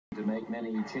to make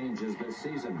many changes this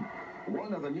season.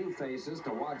 One of the new faces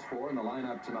to watch for in the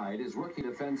lineup tonight is rookie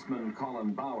defenseman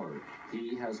Colin Bauer.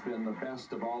 He has been the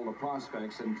best of all the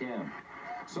prospects in camp.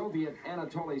 Soviet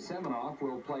Anatoly Semenov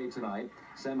will play tonight.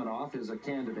 Semenov is a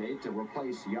candidate to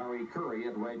replace Jari Kurri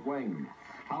at right wing.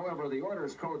 However, the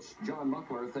Oilers coach John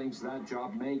Muckler thinks that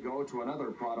job may go to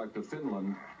another product of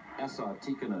Finland, Esa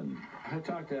Tikkanen. I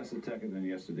talked to Esa Tikkanen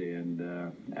yesterday and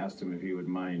asked him if he would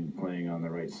mind playing on the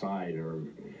right side or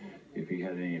if he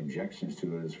had any objections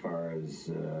to it as far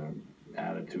as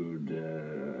attitude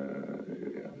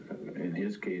in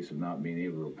his case of not being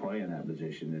able to play in that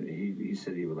position. He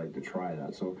said he would like to try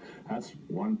that. So that's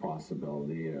one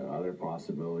possibility. Other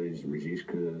possibilities,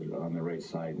 Rizicka is on the right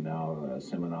side now,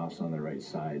 Semenov's on the right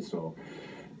side. So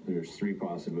there's three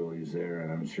possibilities there,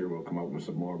 and I'm sure we'll come up with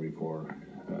some more before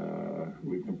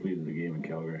we've completed the game in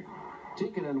Calgary.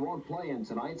 Tikkanen won't play in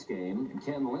tonight's game.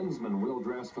 Ken Linsman will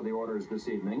dress for the Oilers this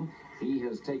evening. He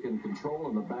has taken control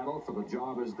in the battle for the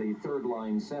job as the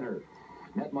third-line center.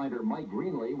 Netminder Mike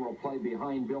Greenley will play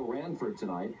behind Bill Ranford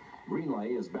tonight.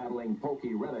 Greenley is battling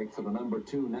Pokey Reddick for the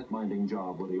 #2 netminding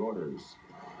job with the Oilers.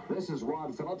 This is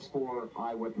Rod Phillips for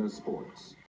Eyewitness Sports.